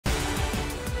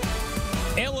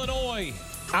Illinois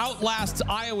outlasts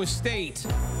Iowa State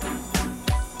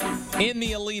in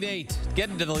the Elite Eight.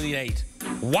 Getting to the Elite Eight.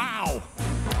 Wow.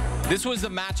 This was the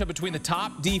matchup between the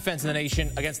top defense in the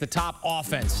nation against the top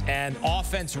offense. And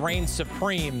offense reigned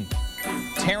supreme.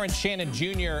 Terrence Shannon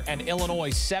Jr. and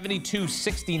Illinois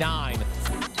 72-69.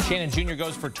 Shannon Jr.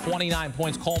 goes for 29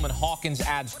 points. Coleman Hawkins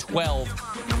adds 12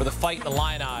 for the Fighting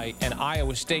Illini. And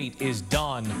Iowa State is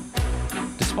done,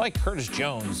 despite Curtis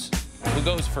Jones, who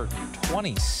goes for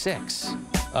 26.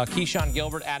 Keyshawn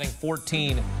Gilbert adding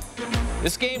 14.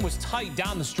 This game was tight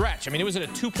down the stretch. I mean, it was at a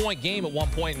 2-point game at one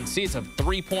point, and see, it's a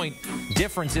 3-point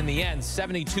difference in the end,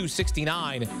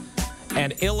 72-69.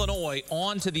 And Illinois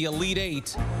on to the Elite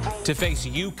Eight to face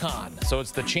UConn. So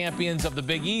it's the champions of the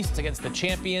Big East against the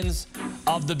champions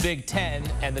of the Big Ten,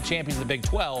 and the champions of the Big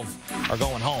 12 are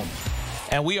going home.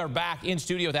 And we are back in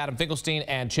studio with Adam Finkelstein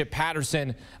and Chip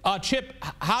Patterson. Chip,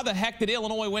 how the heck did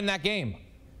Illinois win that game?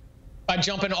 By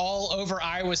jumping all over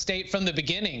Iowa State from the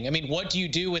beginning. I mean, what do you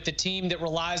do with a team that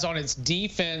relies on its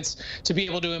defense to be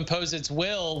able to impose its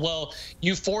will? Well,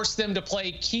 you force them to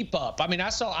play keep up. I mean, I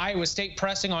saw Iowa State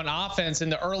pressing on offense in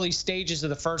the early stages of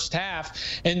the first half.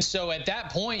 And so at that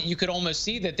point, you could almost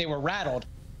see that they were rattled.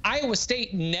 Iowa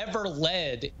State never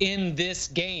led in this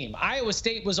game. Iowa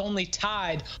State was only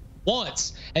tied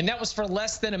once, and that was for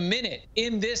less than a minute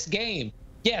in this game.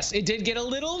 Yes, it did get a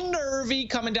little nervy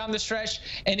coming down the stretch,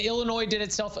 and Illinois did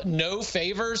itself no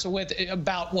favors with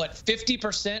about,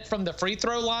 50% from the free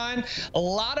throw line. A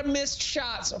lot of missed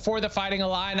shots for the Fighting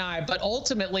Illini, but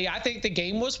ultimately I think the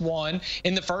game was won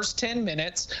in the first 10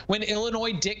 minutes when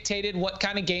Illinois dictated what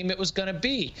kind of game it was going to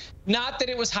be. Not that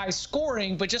it was high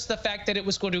scoring, but just the fact that it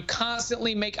was going to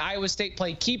constantly make Iowa State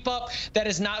play keep up. That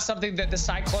is not something that the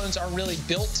Cyclones are really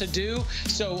built to do.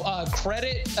 So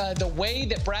credit the way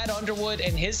that Brad Underwood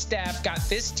and his staff got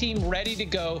this team ready to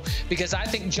go, because I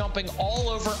think jumping all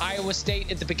over Iowa State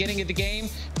at the beginning of the game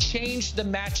changed the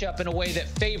matchup in a way that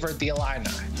favored the Illini.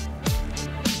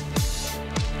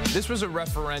 This was a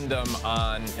referendum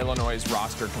on Illinois'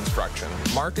 roster construction.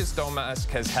 Marcus Domask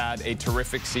has had a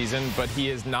terrific season, but he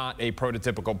is not a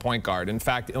prototypical point guard. In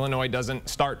fact, Illinois doesn't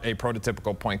start a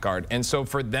prototypical point guard. And so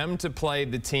for them to play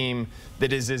the team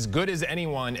that is as good as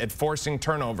anyone at forcing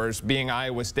turnovers, being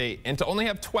Iowa State, and to only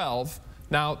have 12,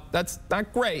 now, that's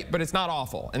not great, but it's not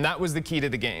awful. And that was the key to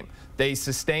the game. They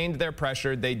sustained their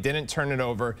pressure. They didn't turn it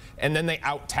over. And then they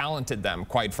out-talented them,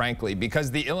 quite frankly, because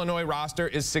the Illinois roster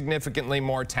is significantly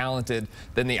more talented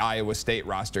than the Iowa State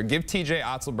roster. Give TJ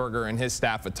Otzelberger and his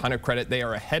staff a ton of credit. They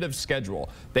are ahead of schedule.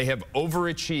 They have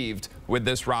overachieved with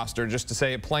this roster, just to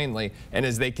say it plainly. And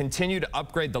as they continue to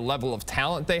upgrade the level of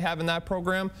talent they have in that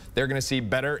program, they're going to see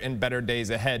better and better days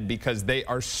ahead, because they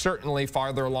are certainly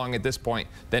farther along at this point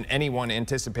than anyone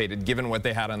anticipated, given what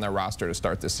they had on their roster to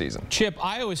start this season. Chip,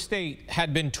 Iowa State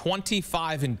had been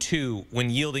 25-2 when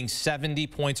yielding 70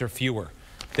 points or fewer.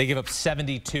 They give up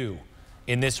 72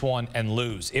 in this one and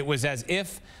lose. It was as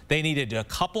if they needed a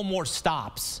couple more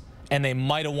stops and they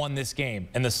might have won this game,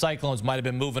 and the Cyclones might have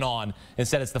been moving on.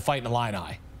 Instead, it's the Fighting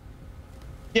Illini.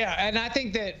 Yeah, and I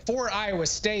think that for Iowa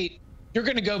State, you're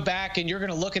going to go back and you're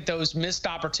going to look at those missed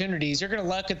opportunities. You're going to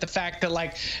look at the fact that,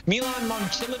 like, Milan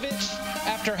Momcilovic,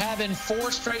 after having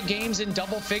 4 straight games in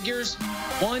double figures,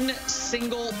 1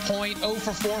 single point, 0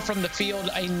 for 4 from the field,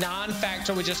 a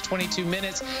non-factor with just 22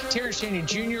 minutes. Terrence Shannon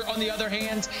Jr., on the other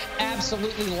hand,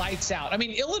 absolutely lights out. I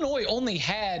mean, Illinois only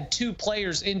had 2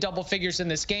 players in double figures in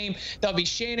this game. That would be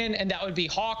Shannon and that would be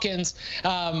Hawkins.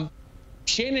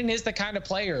 Shannon is the kind of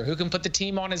player who can put the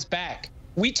team on his back.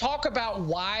 We talk about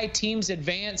why teams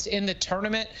advance in the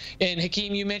tournament, and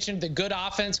Hakeem, you mentioned the good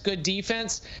offense, good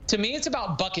defense. To me, it's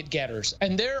about bucket getters,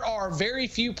 and there are very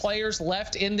few players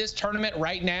left in this tournament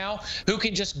right now who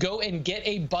can just go and get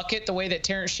a bucket the way that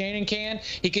Terrence Shannon can.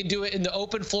 He can do it in the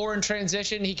open floor in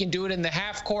transition. He can do it in the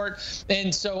half court,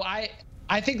 and so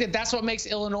I think that that's what makes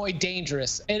Illinois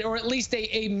dangerous, or at least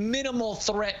a minimal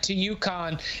threat to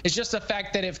UConn, is just the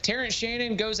fact that if Terrence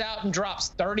Shannon goes out and drops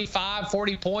 35,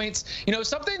 40 points,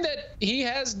 something that he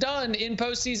has done in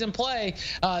postseason play,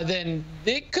 then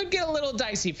it could get a little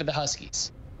dicey for the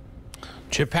Huskies.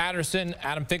 Chip Patterson,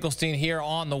 Adam Finkelstein here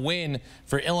on the win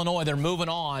for Illinois. They're moving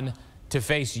on to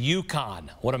face UConn.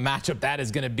 What a matchup that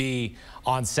is going to be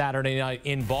on Saturday night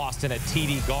in Boston at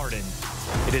TD Garden.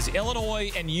 It is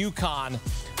Illinois and UConn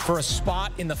for a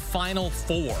spot in the Final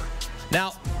Four.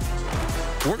 Now,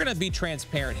 we're going to be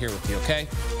transparent here with you, okay?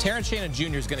 Terrence Shannon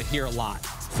Jr. is going to hear a lot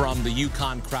from the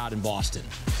UConn crowd in Boston.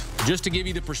 Just to give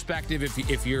you the perspective,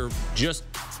 if you're just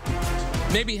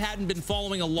maybe hadn't been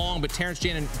following along, but Terrence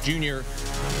Shannon Jr.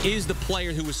 is the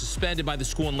player who was suspended by the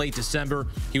school in late December.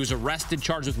 He was arrested,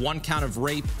 charged with 1 count of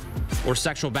rape or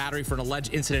sexual battery for an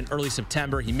alleged incident early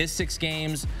September. He missed 6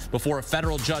 games before a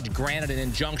federal judge granted an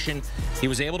injunction. He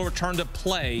was able to return to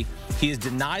play. He has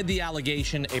denied the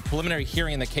allegation. A preliminary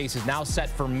hearing in the case is now set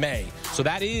for May. So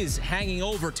that is hanging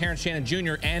over Terrence Shannon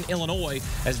Jr. and Illinois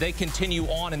as they continue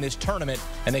on in this tournament,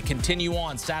 and they continue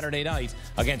on Saturday night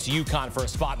against UConn for a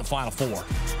spot in the Final Four.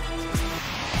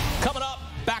 Coming up,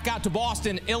 back out to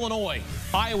Boston, Illinois,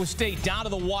 Iowa State down to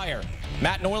the wire.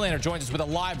 Matt Norlander joins us with a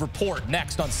live report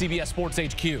next on CBS Sports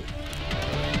HQ.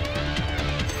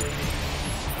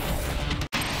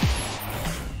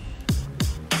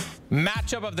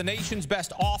 Matchup of the nation's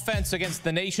best offense against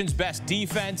the nation's best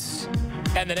defense,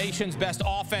 and the nation's best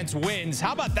offense wins.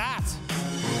 How about that?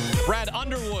 Brad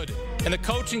Underwood and the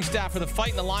coaching staff for the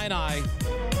Fighting Illini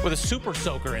with a super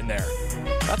soaker in there.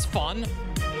 That's fun.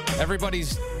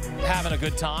 Everybody's having a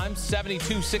good time.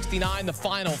 72-69, the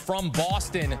final from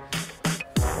Boston,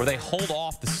 where they hold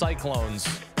off the Cyclones.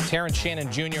 Terrence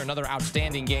Shannon Jr., another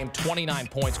outstanding game, 29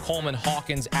 points. Coleman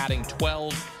Hawkins adding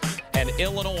 12. And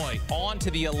Illinois on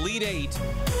to the Elite Eight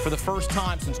for the first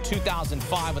time since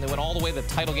 2005 when they went all the way to the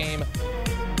title game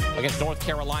against North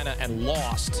Carolina and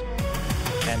lost.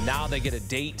 And now they get a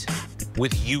date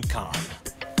with UConn.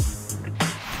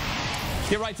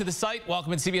 Get right to the site.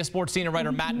 Welcome in CBS Sports senior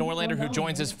writer Matt Norlander, who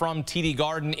joins us from TD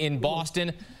Garden in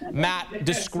Boston. Matt,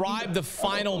 describe the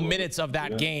final minutes of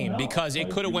that game, because it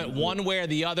could have went one way or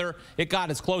the other. It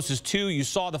got as close as 2. You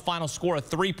saw the final score, a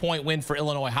 3-point win for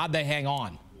Illinois. How'd they hang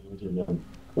on?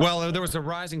 Well, there was a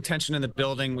rising tension in the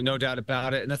building, no doubt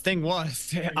about it. And the thing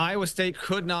was, Iowa State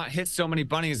could not hit so many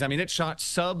bunnies. I mean, it shot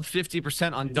sub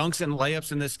 50% on dunks and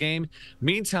layups in this game.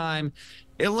 Meantime,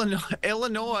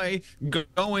 Illinois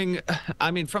going, I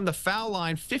mean, from the foul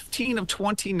line, 15 of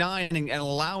 29, and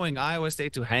allowing Iowa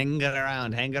State to hang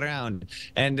around.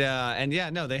 And yeah,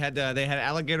 no, they had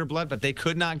alligator blood, but they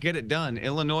could not get it done.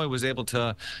 Illinois was able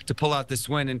to pull out this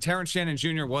win, and Terrence Shannon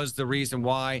Jr. was the reason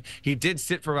why. He did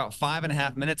sit for about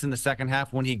 5.5 minutes in the second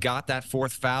half when he got that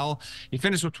 4th foul. He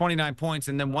finished with 29 points,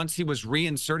 and then once he was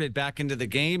reinserted back into the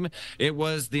game, it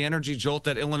was the energy jolt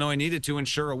that Illinois needed to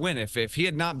ensure a win. If he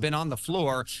had not been on the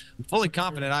floor, I'm fully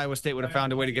confident Iowa State would have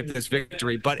found a way to get this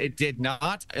victory, but it did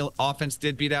not. Offense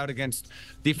did beat out against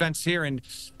defense here, and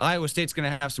Iowa State's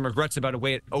going to have some regrets about the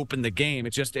way it opened the game.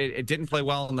 It didn't play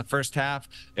well in the first half.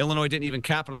 Illinois didn't even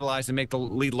capitalize and make the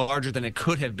lead larger than it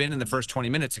could have been in the first 20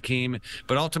 minutes, Hakeem,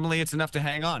 but ultimately it's enough to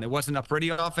hang on. It wasn't a pretty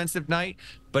offensive night,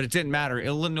 but it didn't matter.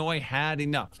 Illinois had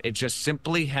enough. It just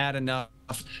simply had enough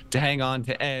to hang on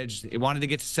to edge. It wanted to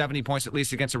get to 70 points at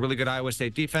least against a really good Iowa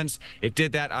State defense. It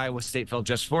did that. Iowa State fell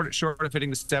just short of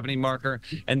hitting the 70 marker.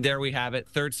 And there we have it.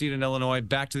 3rd seed in Illinois,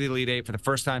 back to the Elite Eight for the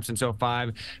first time since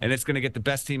 05. And it's going to get the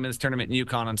best team in this tournament in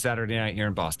UConn on Saturday night here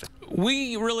in Boston.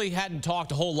 We really hadn't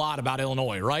talked a whole lot about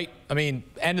Illinois, right? I mean,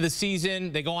 end of the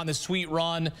season, they go on this sweet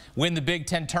run, win the Big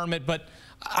Ten tournament, but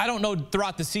I don't know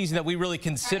throughout the season that we really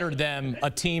considered them a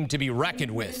team to be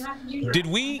reckoned with. Did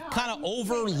we kind of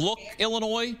overlook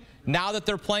Illinois now that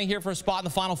they're playing here for a spot in the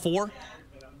Final Four?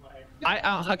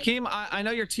 Hakeem, I know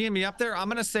you're teeing me up there. I'm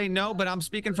going to say no, but I'm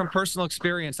speaking from personal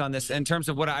experience on this in terms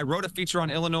of what I wrote a feature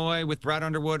on Illinois with Brad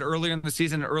Underwood earlier in the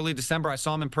season, early December. I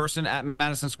saw him in person at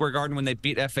Madison Square Garden when they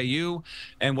beat FAU,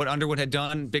 and what Underwood had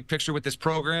done, big picture with this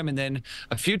program. And then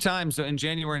a few times in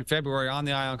January and February on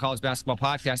the Eye on College Basketball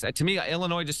podcast, to me,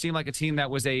 Illinois just seemed like a team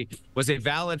that was a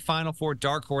valid Final Four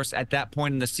dark horse at that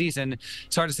point in the season.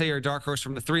 It's hard to say you're a dark horse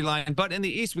from the 3 line, but in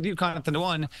the East with UConn at the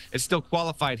 1, it's still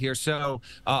qualified here. So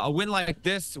a win like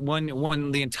this, when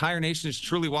the entire nation is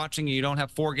truly watching, you don't have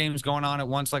 4 games going on at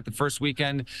once like the first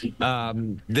weekend,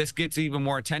 this gets even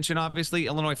more attention. Obviously,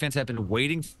 Illinois fans have been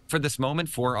waiting for this moment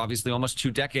for obviously almost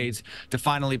 2 decades to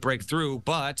finally break through,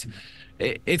 but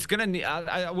it's going to,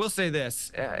 I will say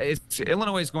this,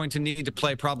 Illinois is going to need to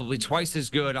play probably twice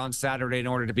as good on Saturday in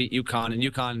order to beat UConn. And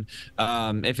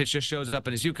UConn, if it just shows up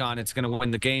and is UConn, it's going to win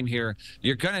the game here.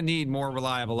 You're going to need more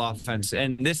reliable offense.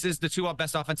 And this is the 2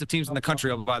 best offensive teams in the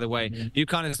country, by the way.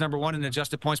 UConn is number 1 in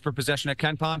adjusted points per possession at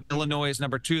KenPom. Illinois is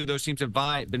number 2. Those teams have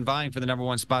been vying for the number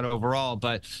 1 spot overall,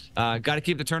 but got to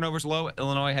keep the turnovers low.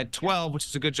 Illinois had 12, which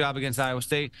is a good job against Iowa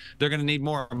State. They're going to need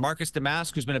more. Marcus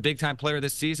Damask, who's been a big-time player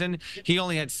this season, he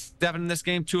only had 7 in this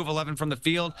game, 2 of 11 from the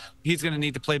field. He's going to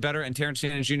need to play better, and Terrence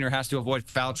Shannon Jr. has to avoid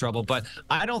foul trouble. But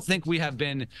I don't think we have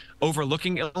been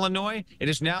overlooking Illinois. It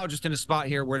is now just in a spot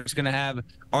here where it's going to have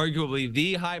arguably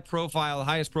the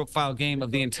highest profile game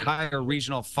of the entire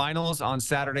regional finals on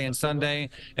Saturday and Sunday,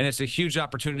 and it's a huge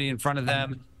opportunity in front of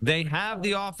them. They have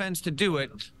the offense to do it.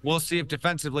 We'll see if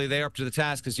defensively they are up to the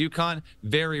task, because UConn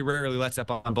very rarely lets up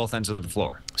on both ends of the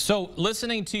floor. So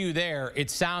listening to you there,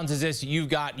 it sounds as if you've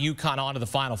got UConn onto the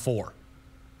Final Four.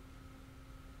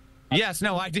 Yes,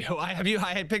 no, I do. I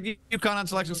had picked UConn on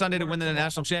Selection Sunday to win the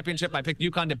national championship. I picked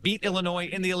UConn to beat Illinois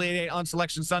in the Elite Eight on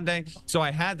Selection Sunday. So I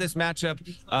had this matchup,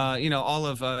 all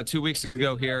of 2 weeks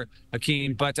ago here,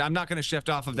 Hakeem. But I'm not going to shift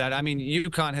off of that. I mean,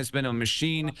 UConn has been a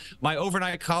machine. My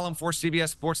overnight column for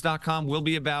CBSSports.com will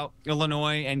be about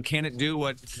Illinois and can it do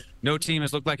what no team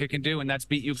has looked like it can do, and that's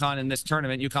beat UConn in this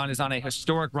tournament. UConn is on a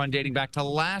historic run dating back to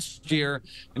last year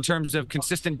in terms of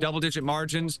consistent double-digit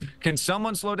margins. Can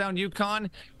someone slow down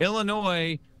UConn?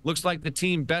 Illinois looks like the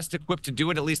team best equipped to do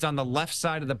it, at least on the left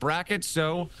side of the bracket.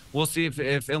 So we'll see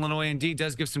if Illinois indeed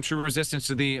does give some true resistance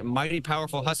to the mighty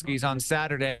powerful Huskies on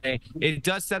Saturday. It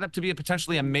does set up to be a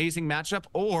potentially amazing matchup,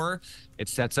 or it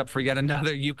sets up for yet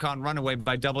another UConn runaway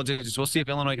by double digits. We'll see if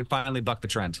Illinois can finally buck the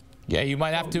trend. Yeah, you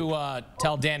might have to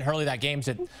tell Dan Hurley that game's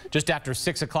at just after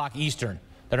 6 o'clock Eastern.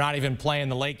 They're not even playing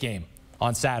the late game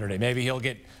on Saturday. Maybe he'll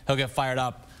get fired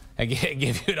up and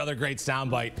give you another great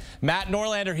soundbite. Matt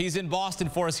Norlander, he's in Boston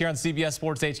for us here on CBS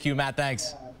Sports HQ. Matt,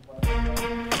 thanks.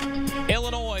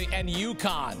 Illinois and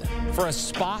UConn for a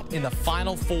spot in the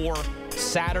Final Four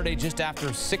Saturday just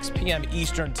after 6 p.m.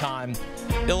 Eastern time.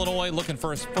 Illinois looking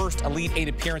for his first Elite Eight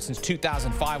appearance since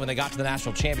 2005 when they got to the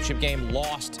national championship game,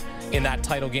 lost in that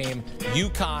title game.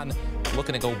 UConn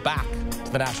looking to go back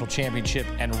to the national championship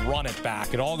and run it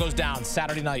back. It all goes down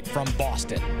Saturday night from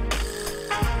Boston.